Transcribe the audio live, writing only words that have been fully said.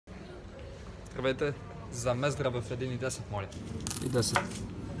Здравейте, за Mezdra в 1.10, моля. И 10.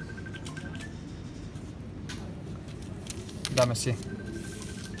 Да, меси.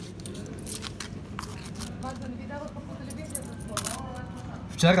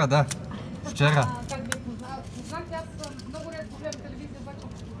 Вчера, да. Вчера. Как би познах, аз много рядко гледам телевизия, обаче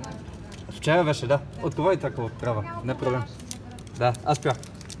познах. Вчера беше, да. Отговорите, ако трябва. Не проблем. Да, аз спях.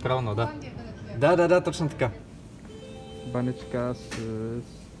 Правилно, да. Да, точно така. Баничка с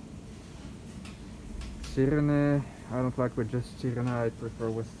сирене. I don't like with just сирене, I prefer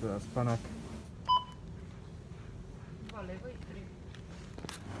with спанак.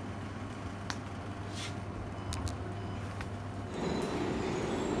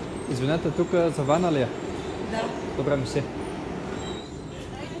 Извинете, тук за вана ли е? Да. Добре, меси.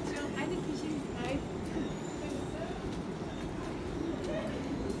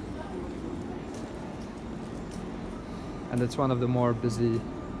 And it's one of the more busy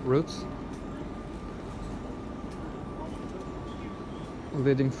routes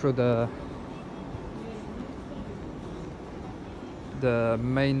leading through the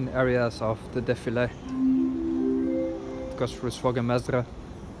main areas of the défilé. It goes through Svog and Mezdra.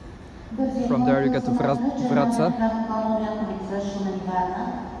 From there you get to Wraca.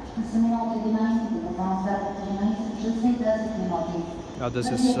 Now this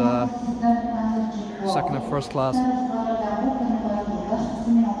is second and first class.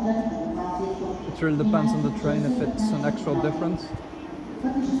 It really depends on the train if it's an actual difference.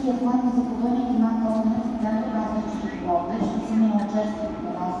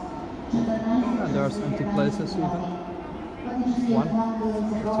 And there's empty places even. One,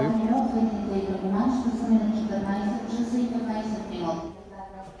 two.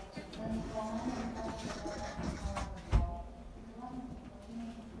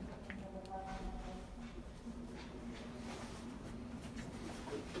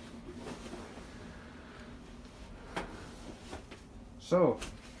 So,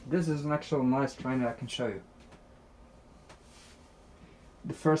 this is an actual nice train that I can show you.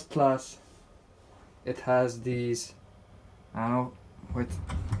 The first class, it has these, I don't know, wait.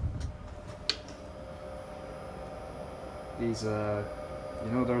 These,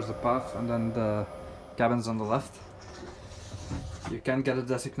 you know, there's the path and then the cabins on the left. You can get a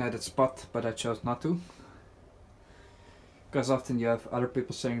designated spot, but I chose not to. Because often you have other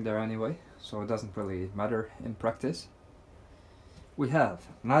people sitting there anyway, so it doesn't really matter in practice. We have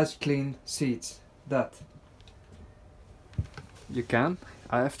nice clean seats that you can.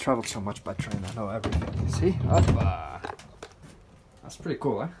 I have traveled so much by train, I know everything. See? Oppa. That's pretty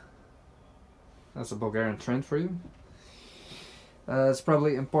cool, eh? That's a Bulgarian train for you. It's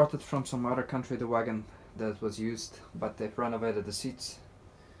probably imported from some other country, the wagon that was used, but they've renovated the seats,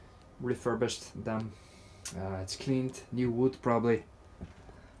 refurbished them. It's cleaned, new wood probably.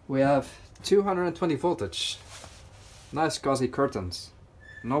 We have 220 voltage. Nice cozy curtains.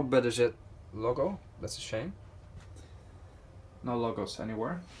 No BDG logo, that's a shame. No logos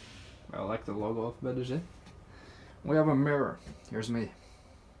anywhere. I like the logo of BDG. We have a mirror. Here's me.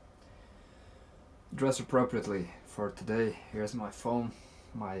 Dress appropriately for today. Here's my phone,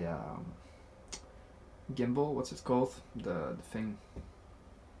 my gimbal, what's it called? The thing.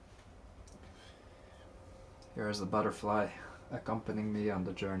 Here's the butterfly accompanying me on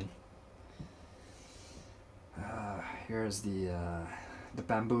the journey. Here's the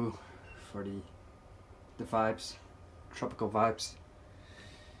bamboo for the vibes, tropical vibes.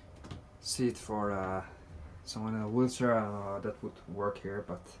 Seat for someone in a wheelchair. I don't know how that would work here,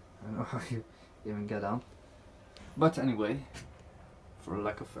 but I don't know how you even get on. But anyway, for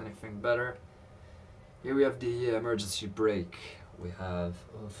lack of anything better, here we have the emergency brake. We have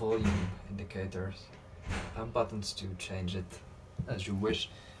volume indicators and buttons to change it as you wish.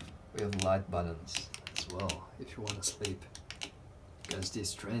 We have light buttons as well if you want to sleep, because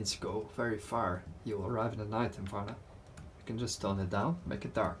these trains go very far. You'll arrive in the night in Varna. You can just tone it down, make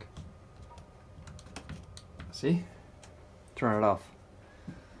it dark. See? Turn it off.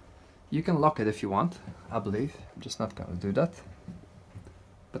 You can lock it if you want, I believe. I'm just not gonna do that.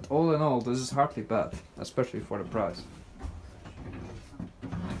 But all in all, this is hardly bad, especially for the price.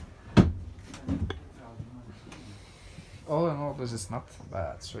 All in all, this is not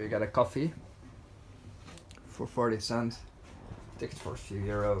bad. So you get a coffee for 40 cents, ticket for a few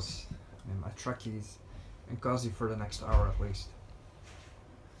euros, and my trackies, and cozy for the next hour at least.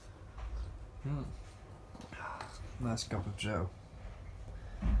 Nice cup of joe.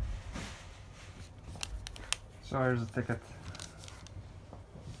 So here's the ticket.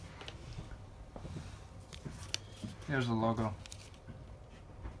 Here's the logo.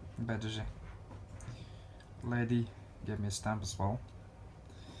 BDG. Lady gave me a stamp as well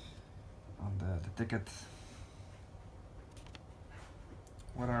on the the ticket.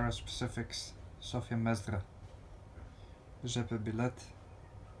 What are our specifics? Sofia Mezdra. Giuseppe Bilet.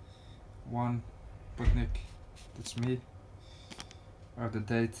 1 Putnik, that's me. Or the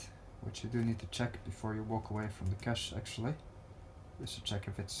date, which you do need to check before you walk away from the cache actually. Just to check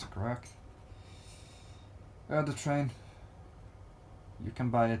if it's correct. The train. You can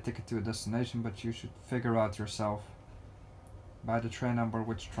buy a ticket to a destination, but you should figure out yourself by the train number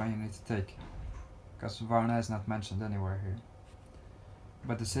which train you need to take. Because Varna is not mentioned anywhere here.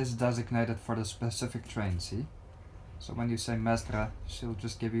 But this is designated for the specific train, see? So when you say Mezdra, she'll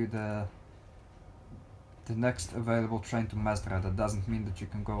just give you the next available train to Mezdra. That doesn't mean that you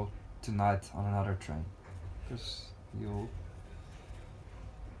can go tonight on another train. Because you'll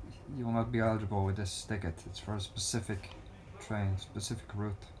not be eligible with this ticket. It's for a specific train, specific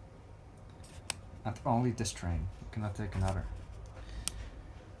route. And only this train. You cannot take another.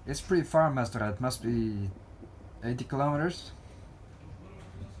 It's pretty far, Mezdra. It must be 80 kilometers.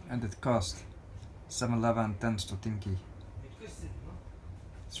 And it cost 7 leva and 10 stotinki.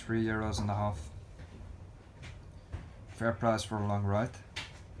 €3.50. Fair price for a long ride.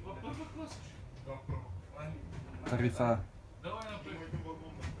 Tarifa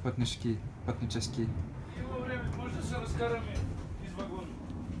putnicheski.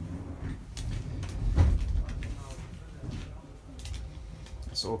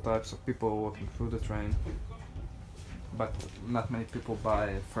 It's all types of people walking through the train, but not many people buy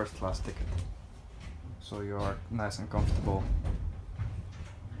a first class ticket, so you are nice and comfortable.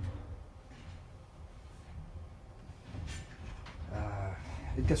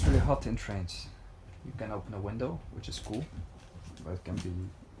 It gets really hot in trains. You can open a window, which is cool, but it can be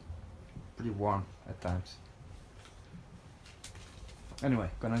pretty warm at times. Anyway,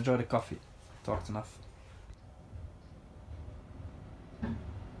 gonna enjoy the coffee. Talked enough.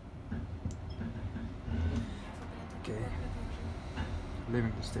 Okay,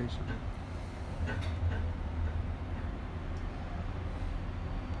 leaving the station.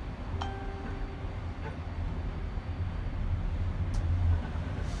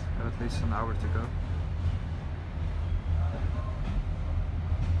 Got at least an hour to go.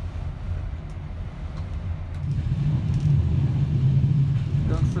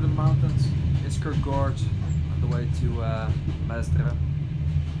 Going through the mountains, Iskar Gorge on the way to Mezdra.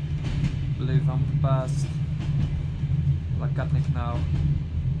 Believe I'm past Lakatnik now.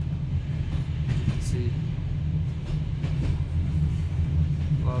 As you can see,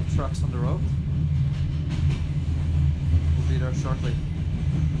 a lot of trucks on the road. We'll be there shortly.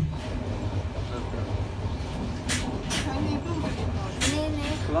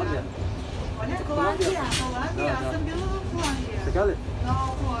 Холандия. Холандия? Холандия, аз съм била в Холандия. Така ли?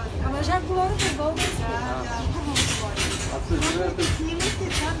 Много е. Ама Жан говорите български. Да, хубаво говори. Аз се живеете. Снимите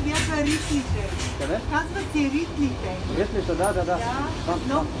там бяха ритлите. Къде? Казват се ритлите. Ритлите, да. Да,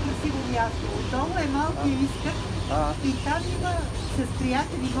 много красиво място. Отдолу е малкия изкът и там има с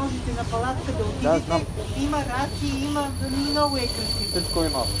приятели, можете на палатка да отидете. Да, знам. Има раци, има много е красиво. Всичко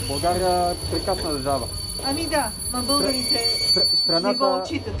има. България е прекрасна държава. Ами да, ма българите не го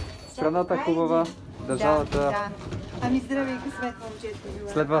отчитат. Страната хубава, държавата... Да. Ами здравей, късмет, момчето.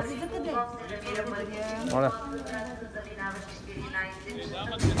 След вас. Моля.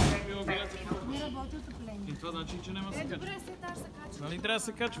 Не работи отопление. И това значи, че няма да се качва. Добре, след аз се качвам. Нали трябва да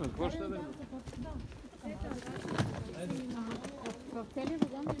се качва? Какво ще да? В целия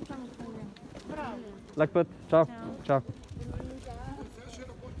вагон или само в половина? Браво. Лек път. Чао. Чао.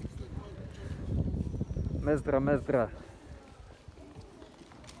 Mezdra, Mezdra.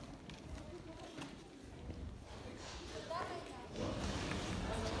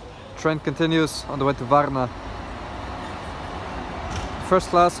 Train continues on the way to Varna. First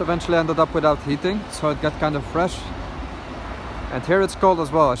class eventually ended up without heating, so it got kind of fresh. And here it's cold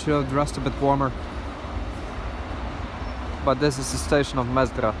as well. I should have dressed a bit warmer. But this is the station of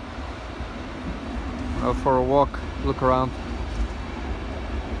Mezdra. Go for a walk, look around,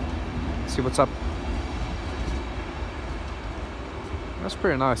 see what's up. That's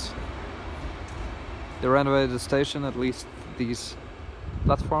pretty nice. They renovated the station, at least these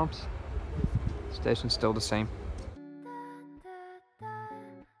platforms. Station's still the same.